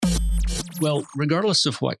Well, regardless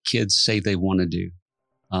of what kids say they want to do,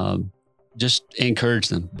 just encourage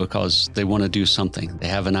them because they want to do something. They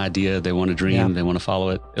have an idea, they want to dream, they want to follow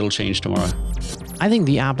it. It'll change tomorrow. I think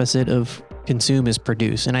the opposite of consume is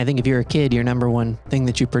produce. And I think if you're a kid, your number one thing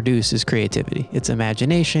that you produce is creativity. It's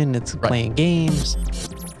imagination, it's playing games.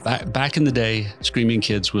 Back in the day, screaming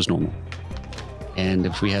kids was normal. And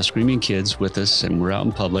if we have screaming kids with us and we're out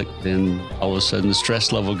in public, then all of a sudden the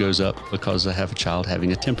stress level goes up because I have a child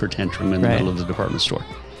having a temper tantrum in the middle of the department store.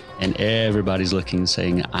 And everybody's looking and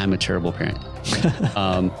saying, I'm a terrible parent.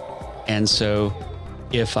 And so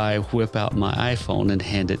if I whip out my iPhone and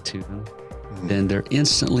hand it to them, then they're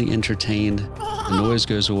instantly entertained. The noise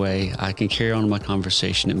goes away. I can carry on my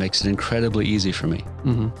conversation. It makes it incredibly easy for me.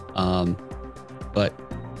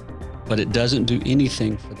 But it doesn't do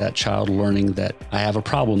anything for that child learning that I have a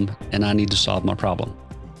problem and I need to solve my problem.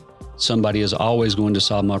 Somebody is always going to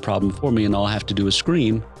solve my problem for me, and all I have to do is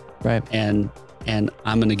scream. Right. And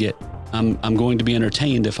I'm going to be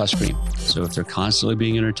entertained if I scream. So if they're constantly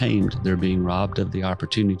being entertained, they're being robbed of the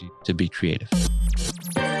opportunity to be creative.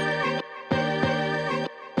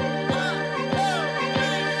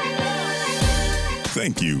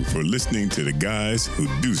 Thank you for listening to the Guys Who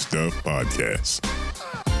Do Stuff podcast.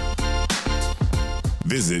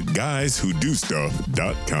 Visit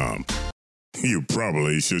guyswhodostuff.com. You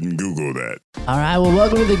probably shouldn't Google that. All right. Well,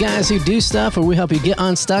 welcome to the Guys Who Do Stuff, where we help you get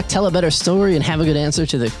unstuck, tell a better story, and have a good answer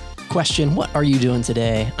to the question, what are you doing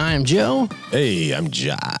today? I'm Joe. Hey, I'm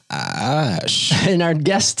Josh. And our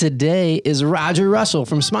guest today is Roger Russell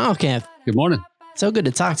from Smile Camp. Good morning. So good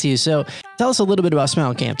to talk to you. So tell us a little bit about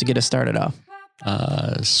Smile Camp to get us started off.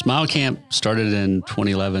 Smile Camp started in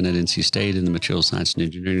 2011 at NC State in the Materials Science and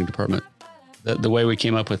Engineering Department. The way we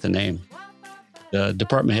came up with the name, the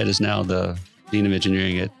department head is now the Dean of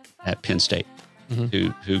Engineering at Penn State,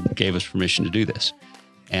 who gave us permission to do this.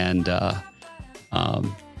 And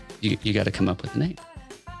you got to come up with a name.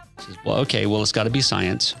 He says, well, it's got to be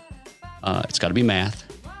science. It's got to be math.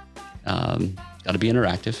 Got to be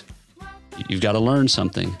interactive. You've got to learn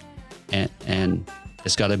something. And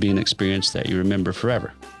it's got to be an experience that you remember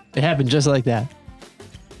forever. It happened just like that.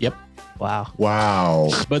 Yep. Wow.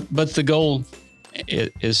 But the goal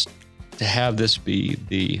is to have this be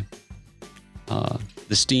the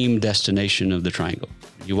STEAM destination of the triangle.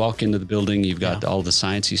 You walk into the building, you've got all the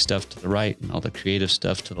sciencey stuff to the right and all the creative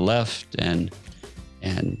stuff to the left, and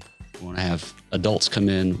we want to have adults come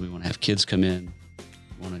in, we want to have kids come in,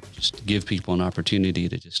 we want to just give people an opportunity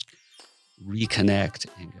to just reconnect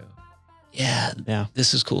and go,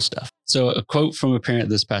 this is cool stuff. So a quote from a parent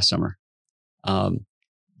this past summer.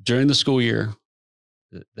 During the school year,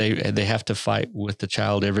 they have to fight with the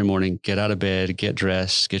child every morning, get out of bed, get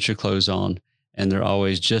dressed, get your clothes on, and they're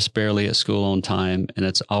always just barely at school on time, and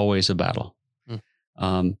it's always a battle.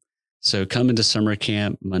 So come into summer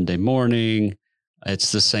camp Monday morning,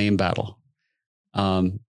 it's the same battle.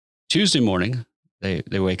 Tuesday morning,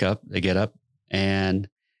 they wake up, they get up, and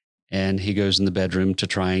he goes in the bedroom to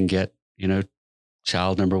try and get,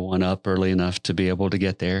 child number one up early enough to be able to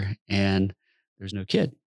get there, and there's no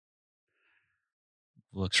kid.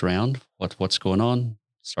 Looks around, what's going on?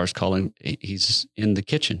 Starts calling. He's in the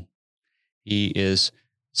kitchen. He is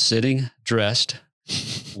sitting, dressed,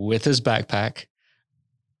 with his backpack,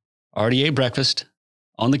 already ate breakfast,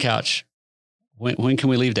 on the couch. When can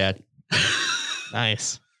we leave, Dad?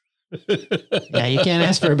 Nice. Yeah, you can't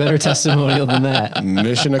ask for a better testimonial than that.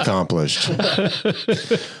 Mission accomplished.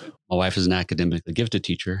 My wife is an academically gifted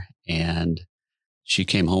teacher, and she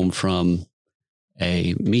came home from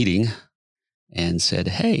a meeting and said,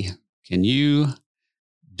 hey, can you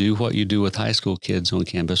do what you do with high school kids on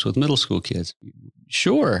campus with middle school kids?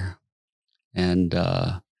 Sure. And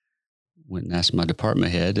went and asked my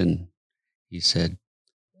department head, and he said,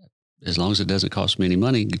 as long as it doesn't cost me any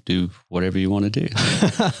money, do whatever you want to do.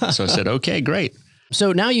 So I said, okay, great.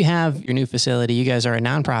 So now you have your new facility. You guys are a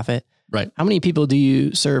nonprofit. Right. How many people do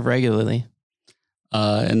you serve regularly?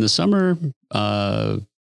 In the summer, about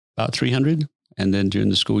 300. And then during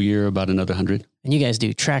the school year, about another 100. And you guys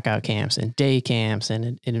do track out camps and day camps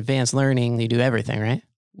and advanced learning. You do everything, right?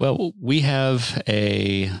 Well, we have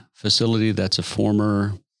a facility that's a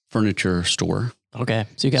former furniture store. Okay.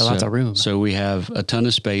 So you got lots of room. So we have a ton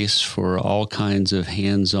of space for all kinds of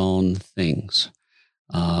hands-on things.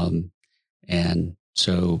 And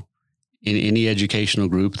so in any educational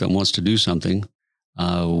group that wants to do something,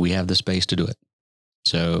 we have the space to do it.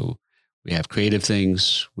 So we have creative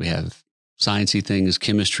things, we have sciencey things,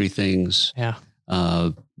 chemistry things,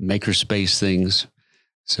 makerspace things.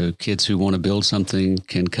 So kids who want to build something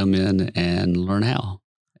can come in and learn how,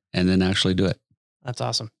 and then actually do it. That's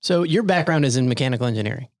awesome. So your background is in mechanical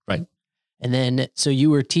engineering. Right. And then, so you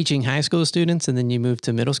were teaching high school students and then you moved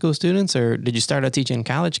to middle school students, or did you start out teaching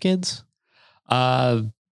college kids?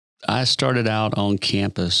 I started out on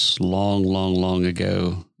campus long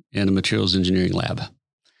ago in a materials engineering lab.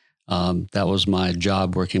 That was my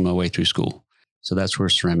job working my way through school. So that's where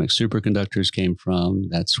ceramic superconductors came from.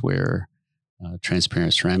 That's where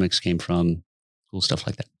transparent ceramics came from. Cool stuff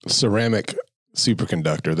like that. Ceramic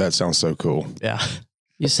superconductor. That sounds so cool. Yeah.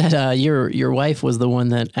 You said your wife was the one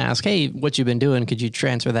that asked, "Hey, what you been doing? Could you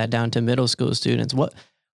transfer that down to middle school students?" What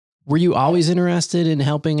were you always interested in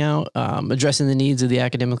helping out, addressing the needs of the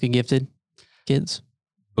academically gifted kids?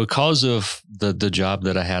 Because of the job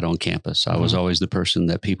that I had on campus, I was always the person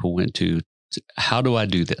that people went to, how do I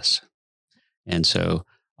do this? And so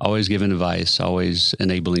always giving advice, always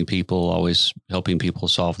enabling people, always helping people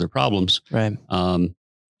solve their problems. Right.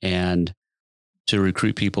 And to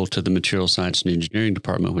recruit people to the material science and engineering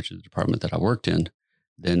department, which is the department that I worked in,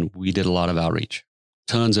 then we did a lot of outreach,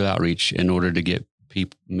 tons of outreach in order to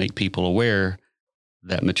make people aware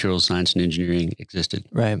that material science and engineering existed.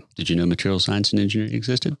 Right. Did you know material science and engineering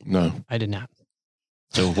existed? No. I did not.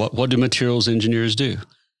 So what do materials engineers do?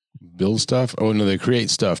 Build stuff? Oh, no, they create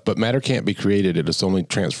stuff. But matter can't be created. It is only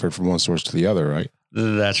transferred from one source to the other, right?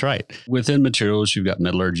 That's right. Within materials, you've got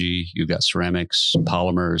metallurgy, you've got ceramics,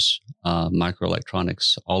 polymers,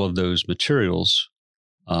 microelectronics. All of those materials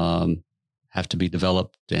have to be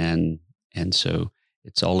developed. And so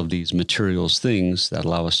it's all of these materials things that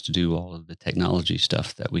allow us to do all of the technology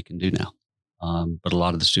stuff that we can do now. But a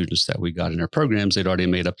lot of the students that we got in our programs, they'd already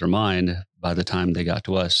made up their mind by the time they got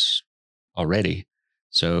to us already.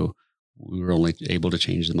 So we were only able to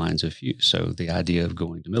change the minds of a few. So the idea of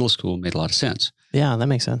going to middle school made a lot of sense. Yeah, that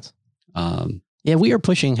makes sense. Yeah, we are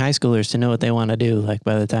pushing high schoolers to know what they want to do. Like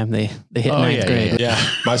by the time they hit ninth grade. Yeah.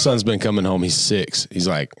 My son's been coming home. He's 6. He's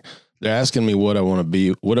like, they're asking me what I want to be.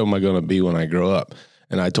 What am I going to be when I grow up?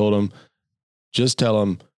 And I told him, just tell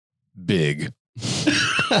him big. He's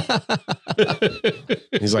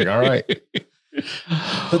like, all right.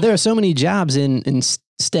 But there are so many jobs in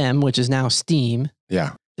STEM, which is now STEAM.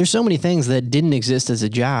 Yeah. There's so many things that didn't exist as a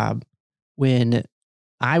job when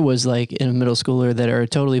I was like in a middle schooler that are a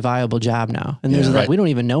totally viable job now. And there's like, we don't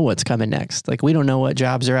even know what's coming next. Like we don't know what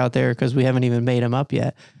jobs are out there because we haven't even made them up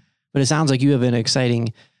yet. But it sounds like you have an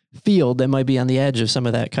exciting field that might be on the edge of some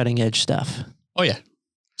of that cutting edge stuff. Oh yeah.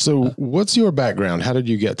 So what's your background? How did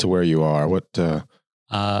you get to where you are?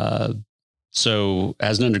 So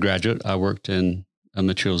as an undergraduate, I worked in a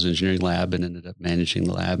materials engineering lab and ended up managing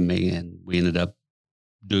the lab. And we ended up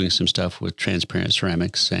doing some stuff with transparent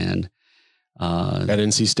ceramics and at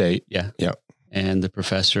NC State. Yeah. Yeah. And the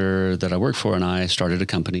professor that I worked for and I started a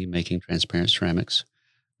company making transparent ceramics.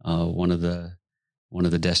 One of the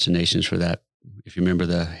destinations for that, if you remember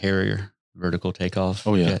the Harrier vertical takeoff.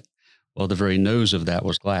 Oh yeah. jet, well, the very nose of that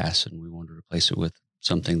was glass, and we wanted to replace it with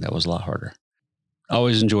something that was a lot harder. I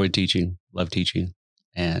always enjoyed teaching, loved teaching,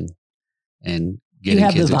 and getting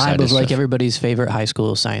kids excited. You have the vibe of like everybody's favorite high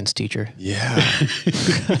school science teacher. Yeah.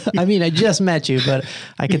 I mean, I just met you, but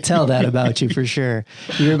I could tell that about you for sure.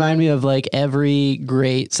 You remind me of like every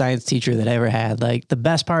great science teacher that I ever had. Like the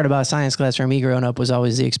best part about science class for me growing up was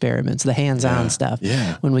always the experiments, the hands-on stuff.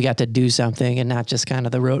 Yeah. When we got to do something and not just kind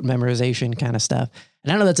of the rote memorization kind of stuff.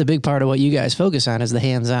 And I know that's a big part of what you guys focus on is the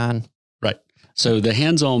hands-on. Right. So the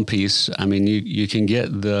hands-on piece, I mean, you can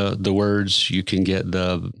get the words, you can get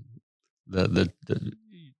the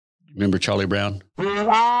remember Charlie Brown?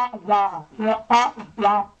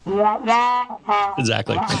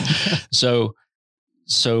 Exactly. So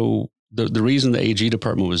the reason the AG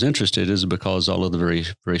department was interested is because all of the very,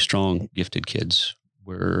 very strong gifted kids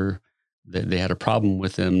they had a problem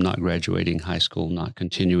with them not graduating high school, not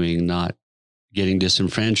continuing, not getting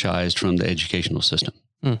disenfranchised from the educational system.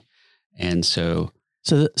 And so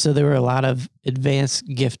there were a lot of advanced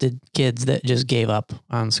gifted kids that just gave up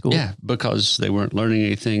on school. Yeah, because they weren't learning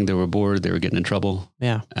anything. They were bored. They were getting in trouble.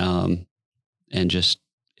 Yeah. And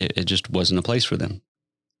it just wasn't a place for them.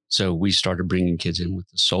 So we started bringing kids in with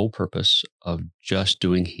the sole purpose of just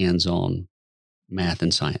doing hands-on math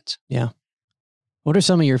and science. Yeah. What are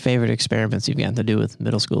some of your favorite experiments you've gotten to do with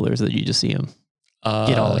middle schoolers that you just see them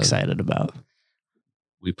get all excited about?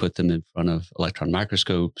 We put them in front of electron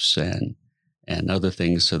microscopes and other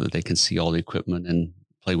things so that they can see all the equipment and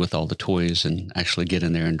play with all the toys and actually get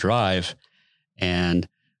in there and drive. And,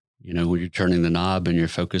 when you're turning the knob and you're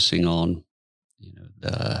focusing on,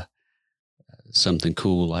 something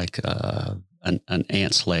cool like an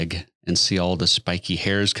ant's leg and see all the spiky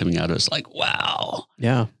hairs coming out, it's like, wow.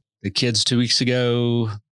 Yeah. The kids 2 weeks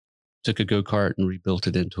ago took a go-kart and rebuilt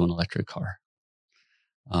it into an electric car.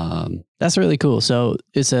 That's really cool. So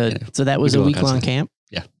so that was a week-long camp.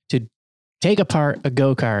 Yeah. To take apart a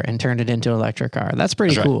go-kart and turn it into an electric car. That's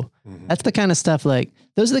pretty cool. Mm-hmm. That's the kind of stuff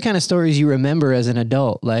those are the kind of stories you remember as an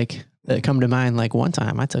adult, that come to mind. Like one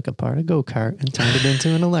time I took apart a go-kart and turned it into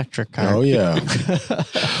an electric car. Oh yeah.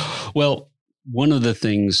 Well, one of the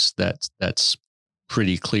things that's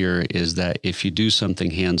pretty clear is that if you do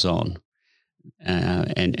something hands-on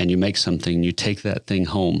and you make something, you take that thing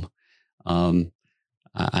home.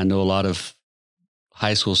 I know a lot of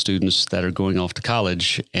high school students that are going off to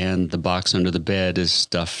college, and the box under the bed is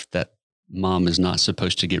stuff that mom is not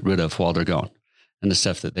supposed to get rid of while they're gone, and the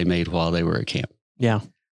stuff that they made while they were at camp. Yeah.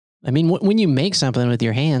 I mean, when you make something with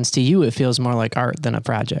your hands, to you, it feels more like art than a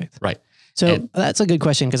project. Right. So that's a good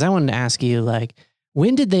question, because I wanted to ask you,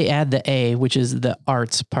 when did they add the A, which is the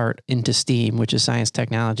arts part, into STEAM, which is science,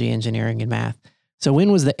 technology, engineering, and math? So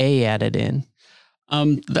when was the A added in?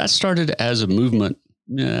 That started as a movement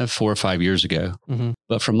 4 or 5 years ago. Mm-hmm.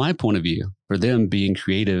 But from my point of view, for them being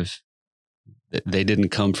creative, they didn't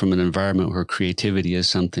come from an environment where creativity is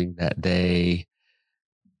something that they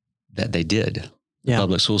did. The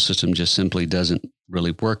public school system just simply doesn't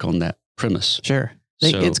really work on that premise. Sure.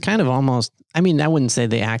 It's kind of almost, I mean, I wouldn't say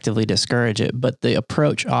they actively discourage it, but the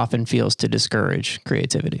approach often feels to discourage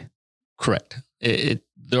creativity. Correct.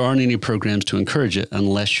 There aren't any programs to encourage it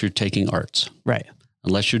unless you're taking arts. Right.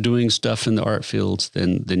 Unless you're doing stuff in the art fields,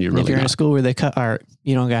 then you're really if you're not. In a school where they cut art,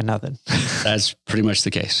 you don't got nothing. That's pretty much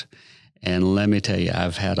the case. And let me tell you,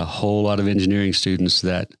 I've had a whole lot of engineering students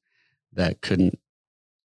that couldn't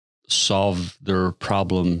solve their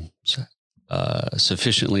problems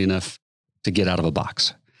sufficiently enough to get out of a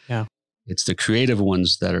box. Yeah. It's the creative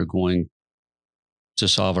ones that are going to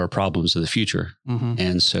solve our problems of the future.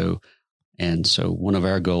 Mm-hmm. And so one of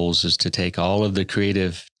our goals is to take all of the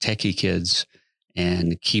creative techie kids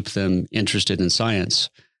and keep them interested in science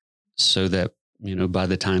so that, by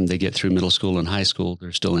the time they get through middle school and high school,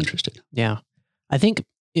 they're still interested. Yeah. I think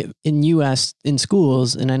in U.S., in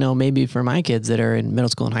schools, and I know maybe for my kids that are in middle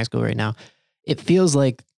school and high school right now, it feels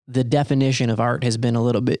like the definition of art has been a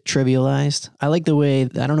little bit trivialized. I like the way,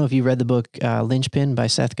 I don't know if you read the book Lynchpin by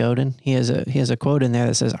Seth Godin. He has a quote in there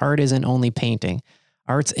that says, "Art isn't only painting.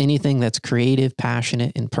 Art's anything that's creative,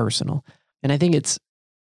 passionate, and personal." And I think it's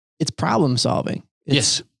problem solving.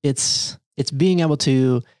 Yes. It's being able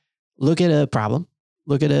to look at a problem,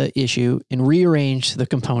 look at an issue, and rearrange the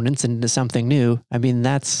components into something new. I mean,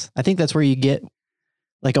 I think that's where you get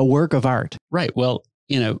like a work of art. Right. Well,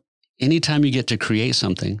 anytime you get to create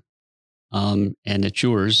something, and it's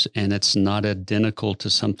yours, and it's not identical to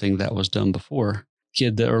something that was done before.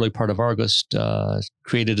 Kid, the early part of August,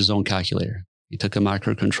 created his own calculator. He took a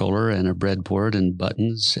microcontroller and a breadboard and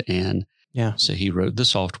buttons, and so he wrote the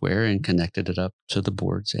software and connected it up to the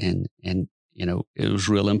boards, and it was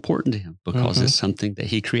real important to him because it's something that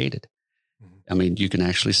he created. I mean, you can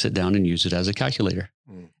actually sit down and use it as a calculator,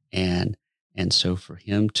 and so for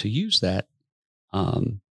him to use that,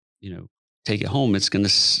 take it home, it's going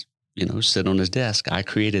to, sit on his desk. I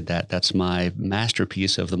created that. That's my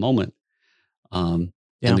masterpiece of the moment. And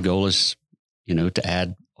the goal is, to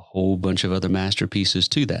add a whole bunch of other masterpieces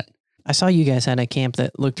to that. I saw you guys had a camp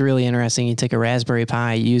that looked really interesting. You take a Raspberry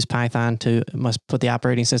Pi, you use Python must put the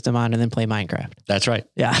operating system on, and then play Minecraft. That's right.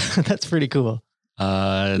 Yeah, that's pretty cool.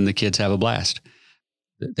 And the kids have a blast.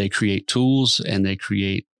 They create tools and they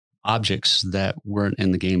create objects that weren't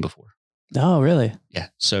in the game before. Oh, really? Yeah.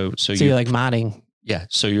 So you're like modding. Yeah.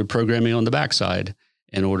 So you're programming on the backside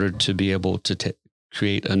in order to be able to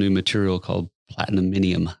create a new material called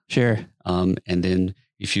platinuminium. Sure. And then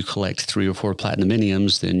if you collect 3 or 4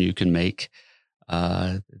 platinuminiums, then you can make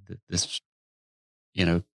this,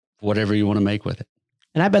 whatever you want to make with it.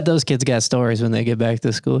 And I bet those kids got stories when they get back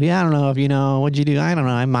to school. Yeah, I don't know if what'd you do? I don't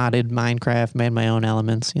know. I modded Minecraft, made my own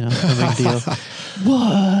elements, no big deal.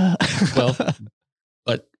 What? Well,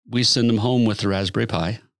 but we send them home with the Raspberry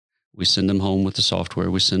Pi. We send them home with the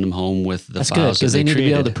software. We send them home with the That's files because they need created.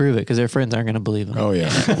 to be able to prove it because their friends aren't going to believe them. Oh,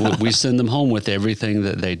 yeah. We send them home with everything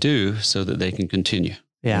that they do so that they can continue.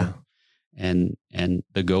 Yeah. And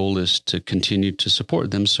the goal is to continue to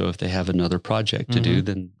support them. So if they have another project to do,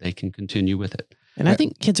 then they can continue with it. And I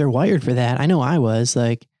think kids are wired for that. I know I was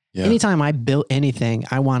anytime I built anything,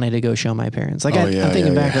 I wanted to go show my parents. I'm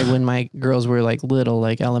thinking back like when my girls were like little,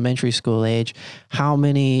 like elementary school age, how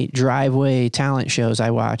many driveway talent shows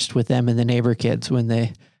I watched with them and the neighbor kids when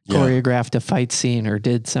they choreographed a fight scene or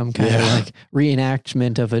did some kind of like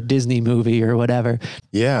reenactment of a Disney movie or whatever.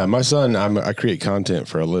 Yeah. My son, I create content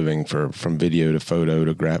for a living from video to photo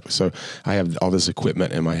to graphic. So I have all this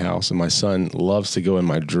equipment in my house and my son loves to go in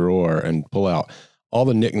my drawer and pull out all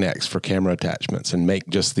the knickknacks for camera attachments and make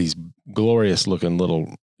just these glorious looking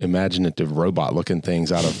little imaginative robot looking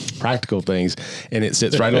things out of practical things. And it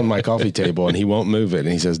sits right on my coffee table and he won't move it. And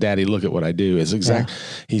he says, Daddy, look at what I do. It's exact.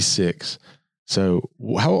 Yeah. He's 6. So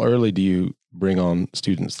how early do you bring on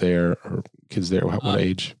students there or kids there? What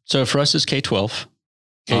age? So for us, it's K-12.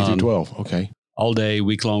 K through 12. Okay. All day,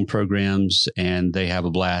 week-long programs, and they have a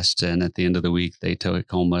blast. And at the end of the week, they take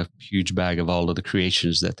home a huge bag of all of the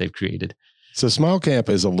creations that they've created. So Smile Camp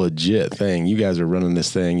is a legit thing. You guys are running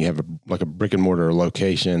this thing. You have a brick and mortar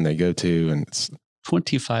location they go to, and it's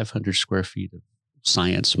 2,500 square feet of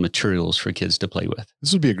science materials for kids to play with.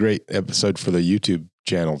 This would be a great episode for the YouTube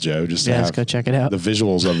channel, Joe. Just to let's go check it out. The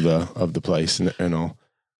visuals of the place and all.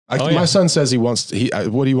 My son says what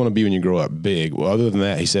do you want to be when you grow up? Big. Well, other than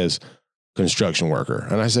that, he says construction worker.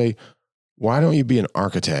 And I say, why don't you be an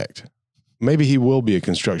architect? Maybe he will be a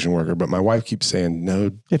construction worker, but my wife keeps saying, no.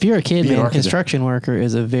 If you're a kid, man, construction worker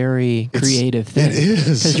is a very creative thing. It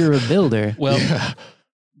is. Because you're a builder.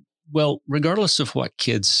 Well, regardless of what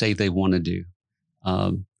kids say they want to do,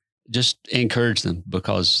 just encourage them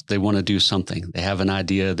because they want to do something. They have an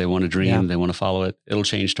idea. They want to dream. They want to follow it. It'll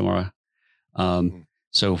change tomorrow.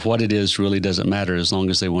 So what it is really doesn't matter as long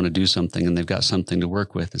as they want to do something and they've got something to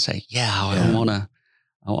work with and say, I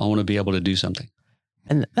want to be able to do something.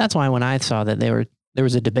 And that's why when I saw that there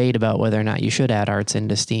was a debate about whether or not you should add arts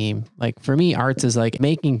into STEAM. Like for me, arts is like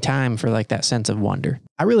making time for like that sense of wonder.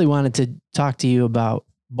 I really wanted to talk to you about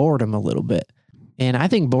boredom a little bit. And I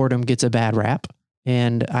think boredom gets a bad rap.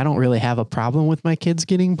 And I don't really have a problem with my kids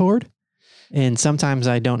getting bored. And sometimes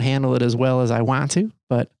I don't handle it as well as I want to.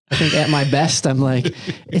 But I think at my best, I'm like,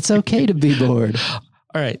 it's okay to be bored.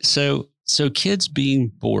 All right. So kids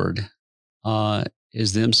being bored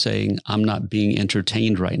is them saying, I'm not being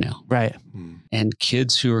entertained right now. Right. And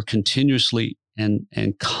kids who are continuously and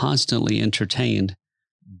constantly entertained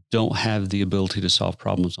don't have the ability to solve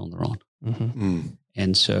problems on their own. Mm-hmm.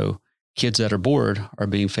 And so kids that are bored are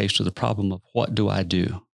being faced with the problem of what do I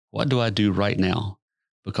do? What do I do right now?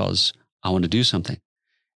 Because I want to do something.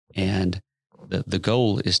 And the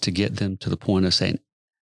goal is to get them to the point of saying,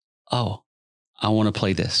 oh, I want to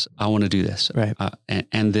play this. I want to do this. Right.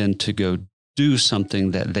 And then to go do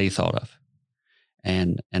something that they thought of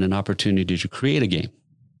and an opportunity to create a game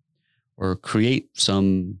or create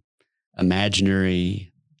some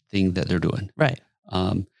imaginary thing that they're doing. Right.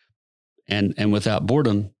 And without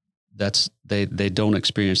boredom, they don't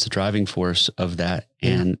experience the driving force of that.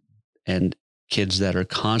 And kids that are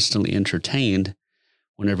constantly entertained,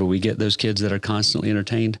 whenever we get those kids that are constantly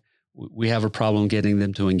entertained, we have a problem getting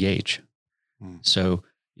them to engage. So,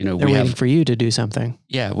 they're waiting for you to do something.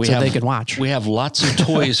 Yeah. So they can watch. We have lots of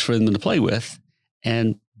toys for them to play with.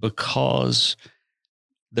 And because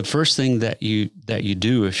the first thing that you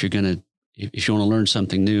do if you want to learn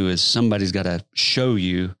something new is somebody's got to show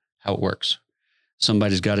you how it works.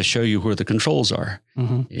 Somebody's got to show you where the controls are.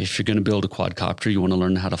 Mm-hmm. If you're going to build a quadcopter, you want to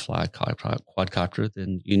learn how to fly a quadcopter,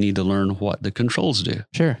 then you need to learn what the controls do.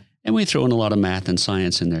 Sure. And we throw in a lot of math and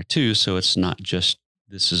science in there too. So it's not just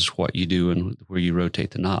this is what you do and where you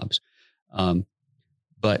rotate the knobs.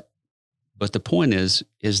 But the point is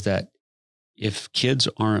that if kids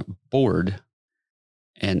aren't bored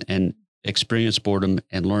and experience boredom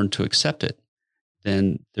and learn to accept it,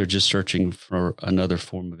 then they're just searching for another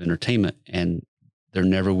form of entertainment and they're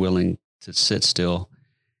never willing to sit still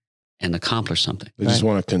and accomplish something. They just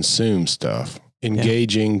want to consume stuff,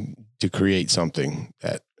 engaging to create something,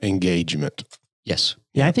 that engagement. Yes.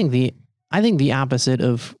 Yeah. I think the opposite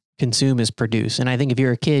of consume is produce. And I think if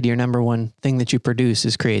you're a kid, your number one thing that you produce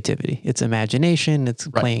is creativity. It's imagination. It's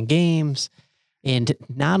playing games and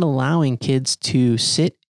not allowing kids to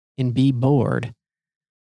sit and be bored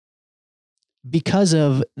because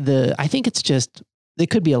of I think it's just, it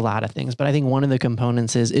could be a lot of things, but I think one of the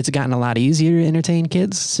components is it's gotten a lot easier to entertain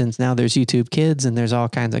kids since now there's YouTube Kids and there's all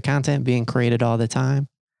kinds of content being created all the time.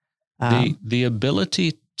 The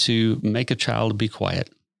ability to make a child be quiet.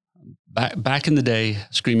 Back in the day,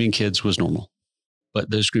 screaming kids was normal, but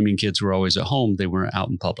those screaming kids were always at home. They weren't out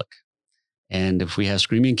in public. And if we have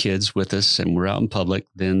screaming kids with us and we're out in public,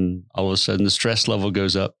 then all of a sudden the stress level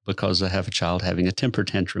goes up because I have a child having a temper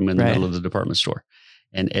tantrum in the middle of the department store.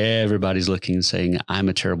 And everybody's looking and saying, I'm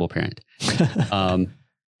a terrible parent.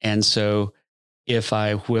 And so if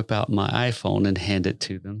I whip out my iPhone and hand it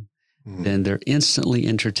to them, then they're instantly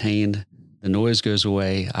entertained. The noise goes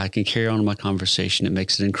away. I can carry on my conversation. It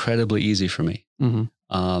makes it incredibly easy for me.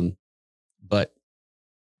 Mm-hmm.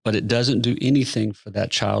 But it doesn't do anything for that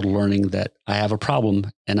child learning that I have a problem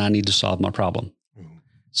and I need to solve my problem.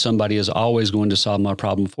 Somebody is always going to solve my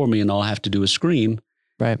problem for me and all I have to do is scream.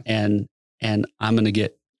 Right. And and I'm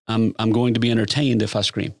going to be entertained if I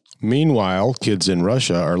scream. Meanwhile, kids in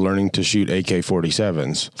Russia are learning to shoot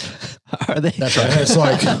AK-47s. Are they? That's right. It's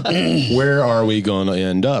like, where are we going to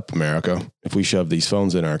end up, America, if we shove these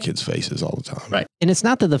phones in our kids' faces all the time? Right. And it's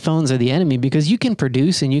not that the phones are the enemy, because you can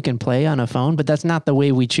produce and you can play on a phone, but that's not the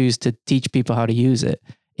way we choose to teach people how to use it.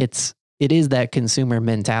 It is that consumer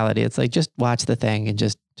mentality. It's like, just watch the thing and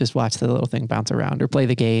just watch the little thing bounce around, or play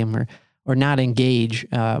the game, or not engage.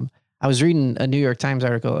 I was reading a New York Times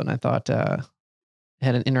article, and I thought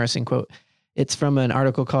had an interesting quote. It's from an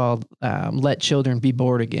article called Let Children Be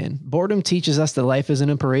Bored Again. Boredom teaches us that life isn't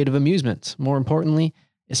a parade of amusements. More importantly,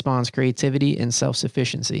 it spawns creativity and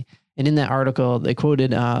self-sufficiency. And in that article, they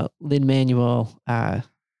quoted Lin-Manuel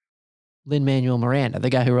Miranda, the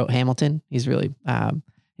guy who wrote Hamilton. He's really, and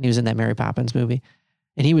he was in that Mary Poppins movie.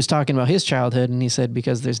 And he was talking about his childhood, and he said,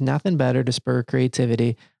 because there's nothing better to spur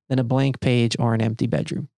creativity than a blank page or an empty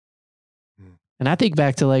bedroom. And I think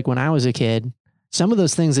back to like when I was a kid, some of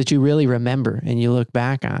those things that you really remember and you look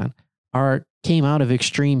back on came out of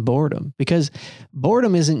extreme boredom, because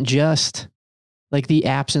boredom isn't just like the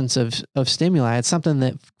absence of stimuli. It's something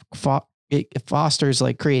that it fosters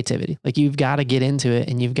like creativity. Like, you've got to get into it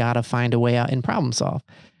and you've got to find a way out and problem solve.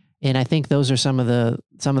 And I think those are some of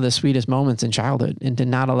the sweetest moments in childhood, and to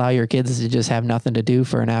not allow your kids to just have nothing to do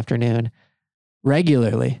for an afternoon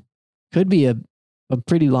regularly could be a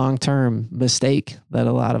pretty long-term mistake that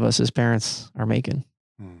a lot of us as parents are making.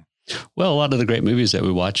 Well, a lot of the great movies that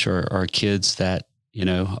we watch are kids that,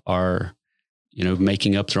 are,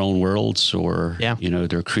 making up their own worlds, or,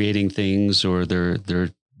 they're creating things, or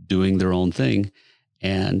they're doing their own thing.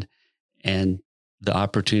 And the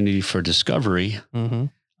opportunity for discovery, it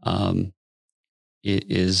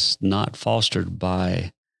is not fostered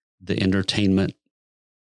by the entertainment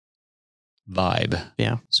vibe.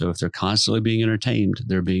 Yeah. So if they're constantly being entertained,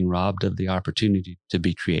 they're being robbed of the opportunity to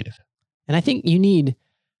be creative. And I think you need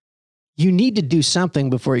to do something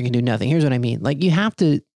before you can do nothing. Here's what I mean. Like, you have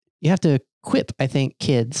to equip, I think,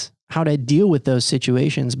 kids how to deal with those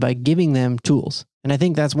situations by giving them tools. And I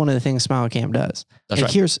think that's one of the things Smile Camp does. That's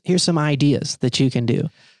like, right. Here's some ideas that you can do.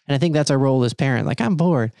 And I think that's our role as parent. Like, I'm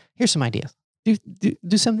bored. Here's some ideas. Do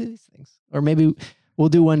some of these things. Or maybe we'll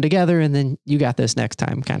do one together, and then you got this next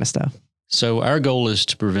time, kind of stuff. So our goal is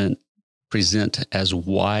to present as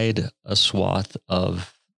wide a swath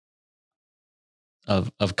of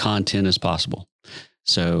content as possible.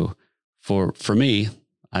 So for me,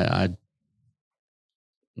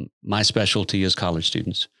 my specialty is college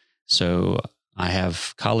students. So I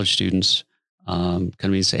have college students come to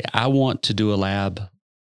me and say, I want to do a lab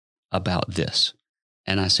about this.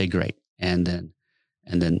 And I say, great. And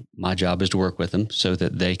then my job is to work with them so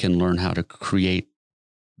that they can learn how to create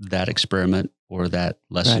that experiment or that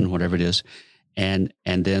lesson, right, whatever it is, and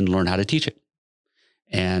then learn how to teach it.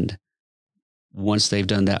 And once they've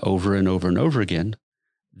done that over and over and over again,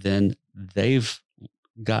 then they've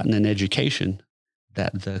gotten an education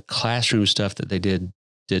that the classroom stuff that they did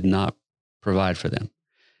not provide for them.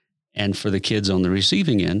 And for the kids on the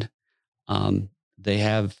receiving end, they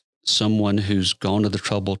have someone who's gone to the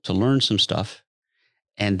trouble to learn some stuff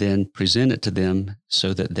and then present it to them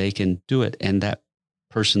so that they can do it. And that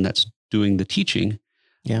person that's doing the teaching,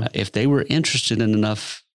 if they were interested in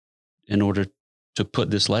enough in order to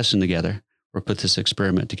put this lesson together, or put this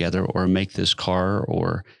experiment together, or make this car,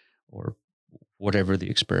 or whatever the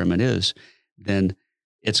experiment is, then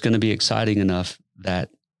it's going to be exciting enough that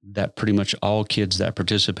pretty much all kids that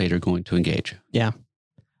participate are going to engage. Yeah.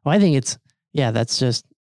 Well, I think that's just,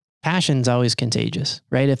 passion's always contagious,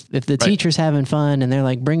 right? If the teacher's having fun and they're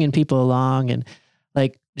like bringing people along, and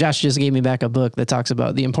like Josh just gave me back a book that talks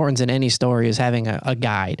about the importance in any story is having a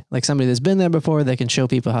guide, like somebody that's been there before that can show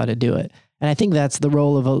people how to do it. And I think that's the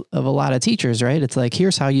role of a lot of teachers, right? It's like,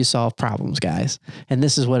 here's how you solve problems, guys. And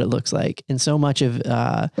this is what it looks like. And so much of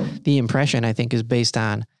the impression, I think, is based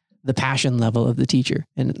on the passion level of the teacher.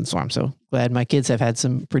 And so I'm so glad my kids have had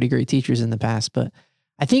some pretty great teachers in the past. But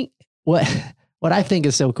I think what I think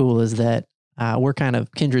is so cool is that we're kind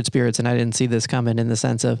of kindred spirits, and I didn't see this coming, in the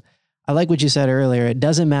sense of, I like what you said earlier. It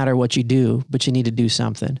doesn't matter what you do, but you need to do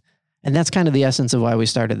something. And that's kind of the essence of why we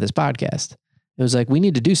started this podcast. It was like, we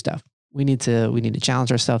need to do stuff. We need to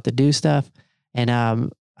challenge ourselves to do stuff. And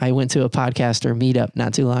I went to a podcaster meetup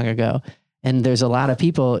not too long ago, and there's a lot of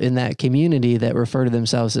people in that community that refer to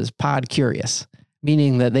themselves as pod curious,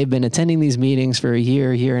 meaning that they've been attending these meetings for a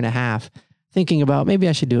year and a half, thinking about, maybe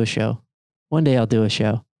I should do a show. One day I'll do a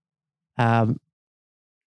show.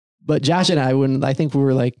 But Josh and I think we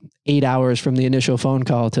were like 8 hours from the initial phone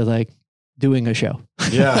call to like doing a show.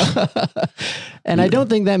 Yeah. And I don't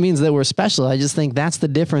think that means that we're special. I just think that's the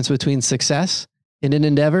difference between success in an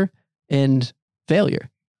endeavor and failure.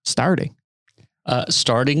 Starting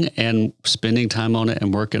and spending time on it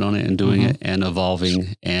and working on it and doing it and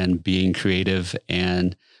evolving and being creative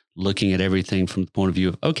and looking at everything from the point of view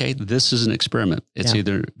of, okay, this is an experiment. It's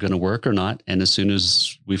either going to work or not. And as soon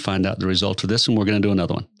as we find out the result of this one, we're going to do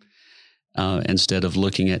another one. Instead of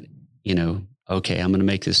looking at, okay, I'm going to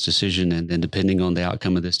make this decision. And then depending on the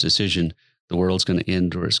outcome of this decision, the world's going to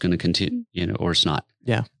end or it's going to continue, or it's not.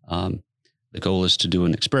 Yeah. The goal is to do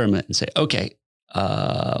an experiment and say, okay,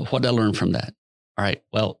 what did I learn from that? All right,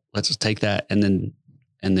 well, let's take that and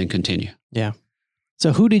then continue. Yeah.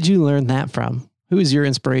 So who did you learn that from? Who is your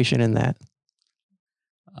inspiration in that?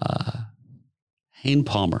 Hayne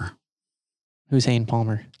Palmer. Who's Hayne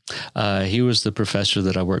Palmer? He was the professor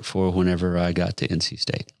that I worked for whenever I got to NC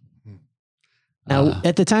State. Now,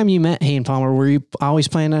 at the time you met Hayne Palmer, were you always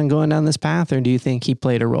planning on going down this path, or do you think he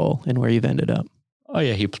played a role in where you've ended up? Oh,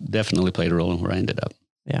 yeah, he definitely played a role in where I ended up.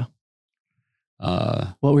 Yeah.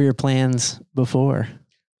 What were your plans before?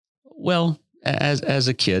 Well, as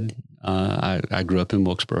a kid, I grew up in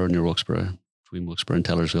Wilkesboro, near Wilkesboro, between Wilkesboro and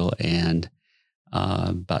Taylorsville, and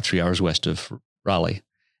about 3 hours west of Raleigh.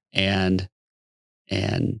 And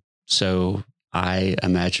so I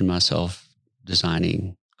imagined myself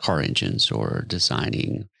designing car engines or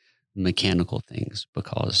designing mechanical things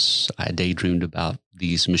because I daydreamed about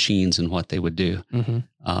these machines and what they would do.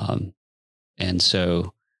 And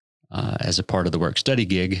so as a part of the work study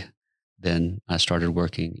gig, then I started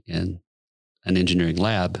working in an engineering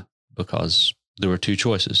lab because there were two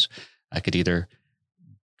choices. I could either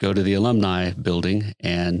go to the alumni building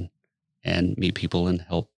and meet people and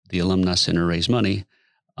help the alumni center raise money,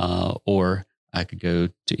 or I could go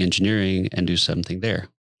to engineering and do something there.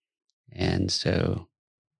 And so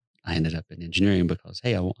I ended up in engineering because,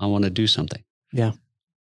 hey, I want to do something. Yeah.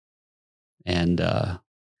 And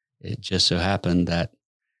it just so happened that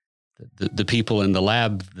the people in the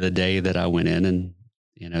lab the day that I went in, and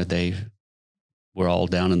they were all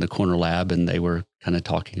down in the corner lab and they were kind of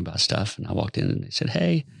talking about stuff. And I walked in and they said,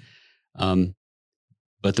 hey,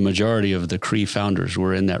 but the majority of the Cree founders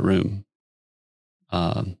were in that room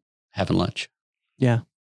having lunch. Yeah.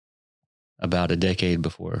 About a decade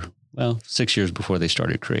before, 6 years before they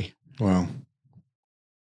started Cree. Wow.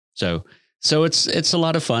 So it's a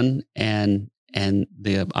lot of fun and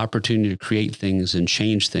the opportunity to create things and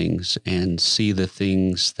change things and see the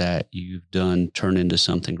things that you've done turn into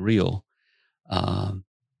something real.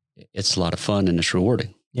 It's a lot of fun and it's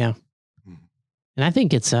rewarding. Yeah. And I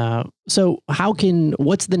think it's,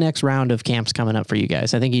 what's the next round of camps coming up for you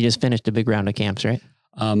guys? I think you just finished a big round of camps, right?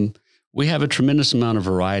 We have a tremendous amount of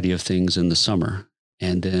variety of things in the summer.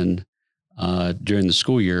 And then during the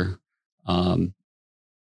school year,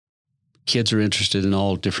 kids are interested in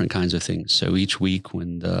all different kinds of things. So each week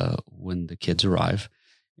when the kids arrive,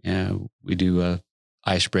 we do a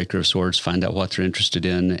icebreaker of sorts, find out what they're interested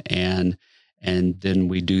in, and then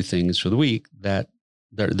we do things for the week that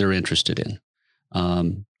they're interested in,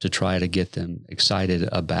 to try to get them excited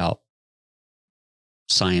about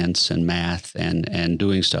science and math and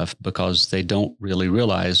doing stuff because they don't really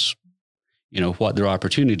realize, what their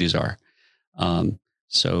opportunities are.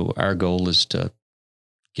 So our goal is to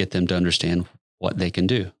get them to understand what they can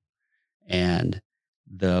do. And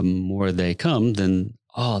the more they come, then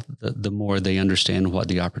the more they understand what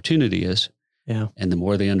the opportunity is. Yeah. And the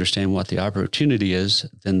more they understand what the opportunity is,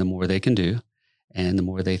 then the more they can do and the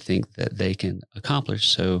more they think that they can accomplish.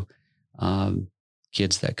 So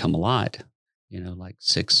kids that come a lot, like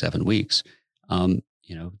 6-7 weeks,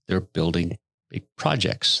 they're building big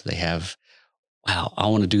projects. They have, wow, I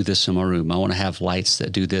want to do this in my room. I want to have lights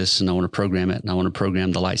that do this and I want to program it. And I want to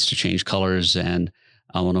program the lights to change colors. And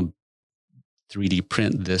I want to 3D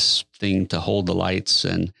print this thing to hold the lights.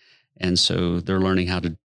 And so they're learning how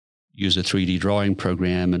to use a 3D drawing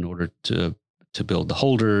program in order to build the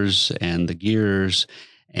holders and the gears.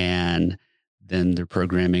 And then they're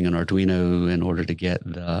programming an Arduino in order to get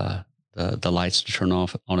the lights to turn on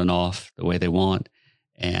and off the way they want.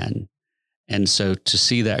 And so to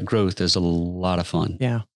see that growth is a lot of fun.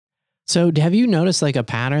 Yeah. So have you noticed like a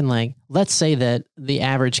pattern? Like, let's say that the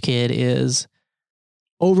average kid is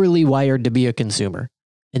overly wired to be a consumer.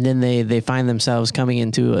 And then they find themselves coming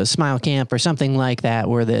into a Smile Camp or something like that,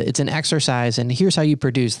 where it's an exercise and here's how you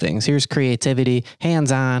produce things. Here's creativity,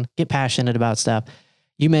 hands-on, get passionate about stuff.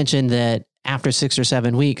 You mentioned that after 6 or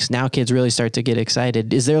 7 weeks, now kids really start to get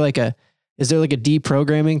excited. Is there like a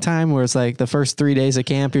deprogramming time where it's like the first 3 days of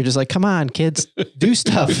camp, you're just like, come on, kids, do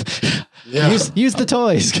stuff. Use the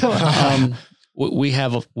toys. Come on. we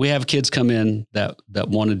have kids come in that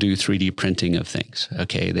want to do 3D printing of things.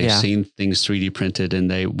 Okay. They've seen things 3D printed and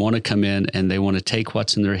they want to come in and they want to take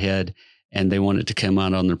what's in their head and they want it to come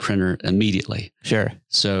out on their printer immediately. Sure.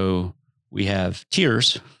 So we have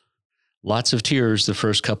tiers, lots of tiers the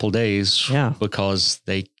first couple of days because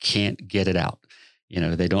they can't get it out.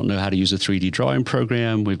 They don't know how to use a 3D drawing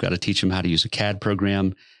program. We've got to teach them how to use a CAD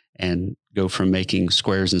program and go from making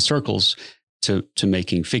squares and circles to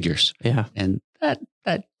making figures. Yeah. And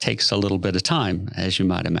that takes a little bit of time, as you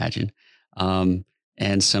might imagine.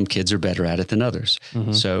 And some kids are better at it than others.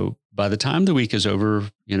 Mm-hmm. So by the time the week is over,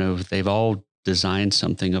 they've all designed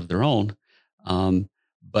something of their own.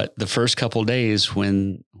 But the first couple of days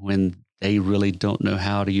when they really don't know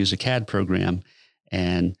how to use a CAD program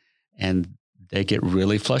and they get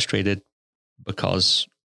really frustrated because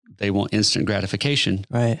they want instant gratification.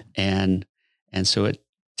 Right. And so it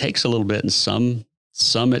takes a little bit, and some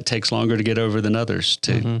it takes longer to get over than others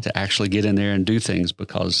to actually get in there and do things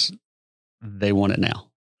because they want it now.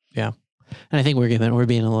 Yeah. And I think we're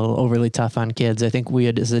being a little overly tough on kids. I think we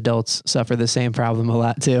as adults suffer the same problem a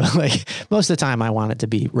lot too. Like most of the time I want it to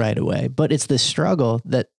be right away, but it's the struggle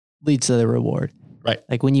that leads to the reward. Right.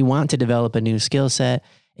 Like when you want to develop a new skill set,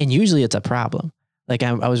 and usually it's a problem. Like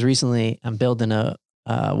I'm building a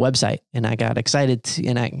website and I got excited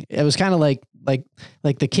it was kind of like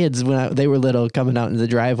the kids when they were little coming out into the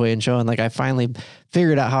driveway and showing, like, I finally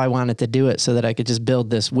figured out how I wanted to do it so that I could just build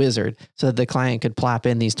this wizard so that the client could plop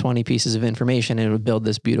in these 20 pieces of information and it would build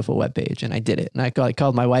this beautiful web page. And I did it. And I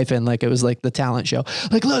called my wife in like it was like the talent show.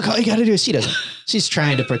 Like, look, all you got to do is she's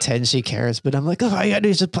trying to pretend she cares, but I'm like, look, all you got to do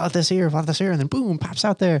is just plot this here, and then boom, pops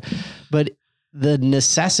out there. But the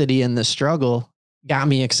necessity and the struggle got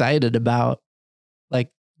me excited about like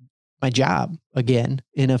my job again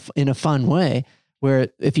in a fun way, where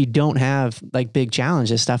if you don't have like big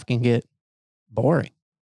challenges, stuff can get boring.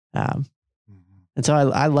 And so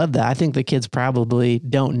I love that. I think the kids probably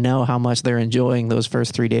don't know how much they're enjoying those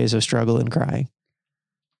first 3 days of struggle and crying.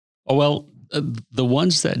 Oh, well, the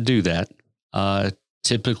ones that do that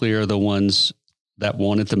typically are the ones that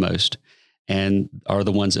want it the most and are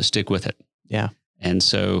the ones that stick with it. Yeah. And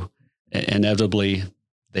so inevitably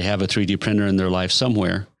they have a 3D printer in their life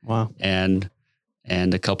somewhere. Wow. And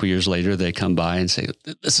a couple years later, they come by and say,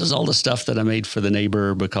 this is all the stuff that I made for the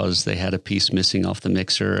neighbor because they had a piece missing off the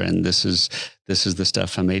mixer. And this is the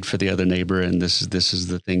stuff I made for the other neighbor. And this is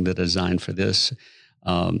the thing that I designed for this.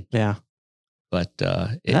 Yeah. But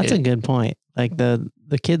that's a good point. Like the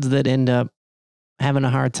kids that end up having a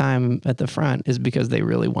hard time at the front is because they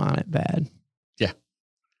really want it bad. Yeah.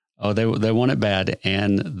 Oh, they want it bad.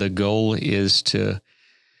 And the goal is to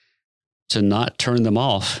not turn them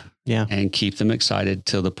off. Yeah. And keep them excited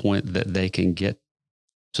to the point that they can get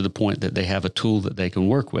to the point that they have a tool that they can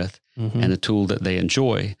work with and a tool that they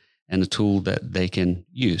enjoy and a tool that they can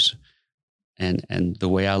use. And the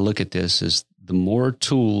way I look at this is the more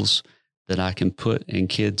tools that I can put in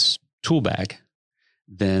kids' tool bag,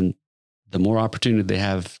 then the more opportunity they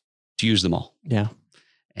have to use them all. Yeah.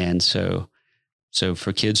 And so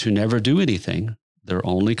for kids who never do anything, they're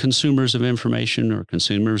only consumers of information or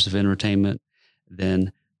consumers of entertainment,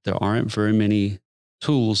 then there aren't very many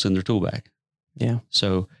tools in their tool bag. Yeah.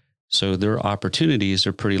 So their opportunities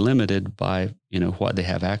are pretty limited by, what they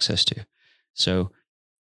have access to. So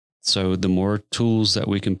the more tools that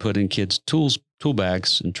we can put in kids' tool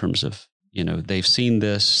bags in terms of, they've seen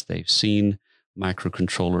this, they've seen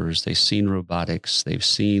microcontrollers, they've seen robotics, they've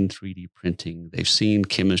seen 3D printing, they've seen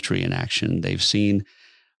chemistry in action, they've seen,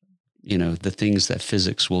 the things that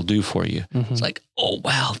physics will do for you. Mm-hmm. It's like, oh,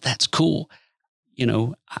 wow, that's cool.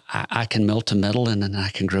 I can melt a metal and then I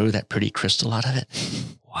can grow that pretty crystal out of it.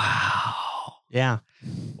 Wow. Yeah.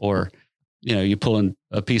 Or, you pull in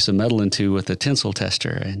a piece of metal into with a tensile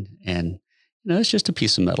tester and it's just a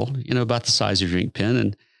piece of metal, about the size of your ink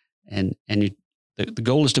pen. And the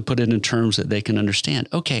goal is to put it in terms that they can understand.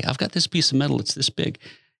 Okay, I've got this piece of metal. It's this big.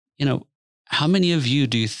 How many of you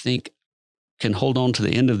do you think can hold on to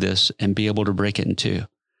the end of this and be able to break it in two?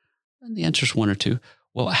 And the answer is one or two.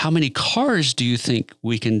 Well, how many cars do you think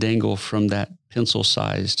we can dangle from that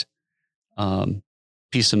pencil-sized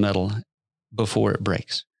piece of metal before it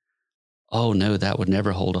breaks? Oh, no, that would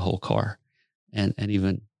never hold a whole car. And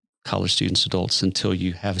even college students, adults, until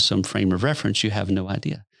you have some frame of reference, you have no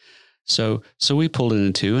idea. So we pulled it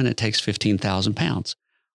in two, and it takes 15,000 pounds.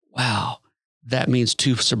 Wow. That means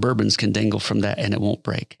two Suburbans can dangle from that, and it won't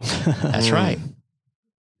break. That's right.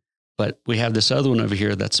 But we have this other one over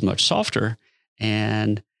here that's much softer,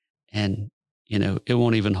 and it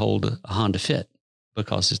won't even hold a Honda Fit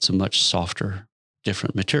because it's a much softer,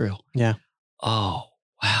 different material. Yeah. Oh,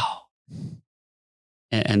 wow.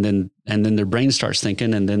 and then their brain starts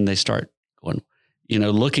thinking, and then they start going,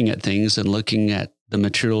 looking at things and looking at the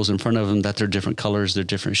materials in front of them, that they're different colors, they're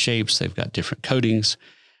different shapes, they've got different coatings,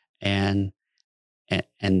 and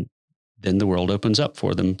then the world opens up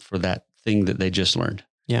for them for that thing that they just learned.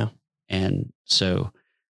 Yeah. And so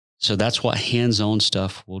that's what hands-on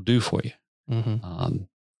stuff will do for you. Mm-hmm.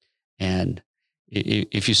 And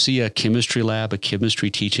if you see a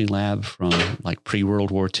chemistry teaching lab from like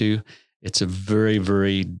pre-World War II, it's a very,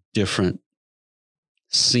 very different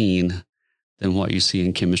scene than what you see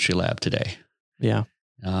in chemistry lab today. Yeah.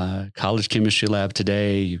 College chemistry lab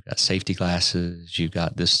today, you've got safety glasses, you've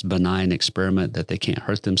got this benign experiment that they can't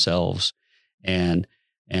hurt themselves. And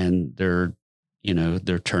they're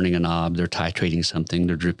turning a knob, they're titrating something,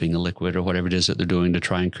 they're dripping a liquid or whatever it is that they're doing to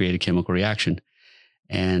try and create a chemical reaction.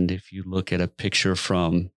 And if you look at a picture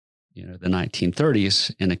from, the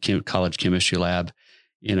 1930s in a college chemistry lab,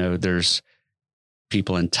 there's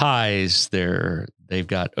people in ties, they've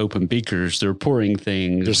got open beakers, they're pouring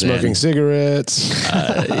things. They're smoking cigarettes.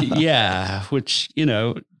 Which,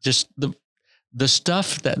 just the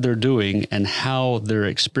stuff that they're doing and how they're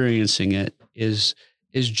experiencing it is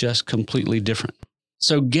just completely different.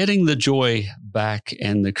 So getting the joy back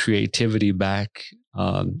and the creativity back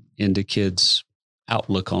into kids'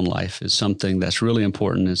 outlook on life is something that's really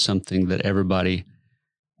important. It's something that everybody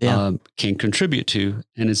can contribute to,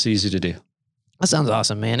 and it's easy to do. That sounds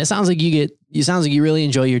awesome, man. It sounds like you really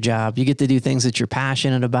enjoy your job. You get to do things that you're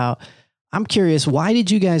passionate about. I'm curious, why did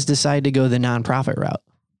you guys decide to go the nonprofit route?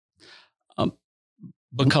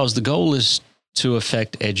 Because the goal is to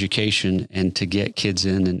affect education and to get kids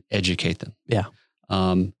in and educate them. Yeah.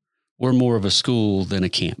 We're more of a school than a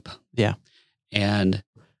camp. Yeah. And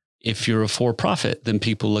if you're a for-profit, then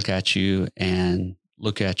people look at you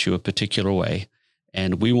a particular way.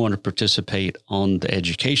 And we want to participate on the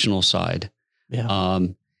educational side. Yeah.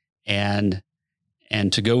 And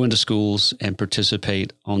to go into schools and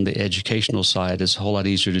participate on the educational side is a whole lot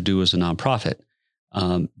easier to do as a nonprofit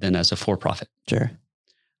than as a for-profit. Sure.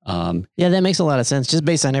 Yeah, that makes a lot of sense. Just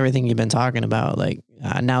based on everything you've been talking about, like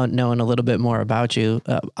now knowing a little bit more about you,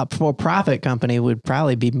 a for-profit company would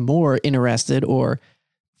probably be more interested or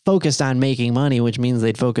focused on making money, which means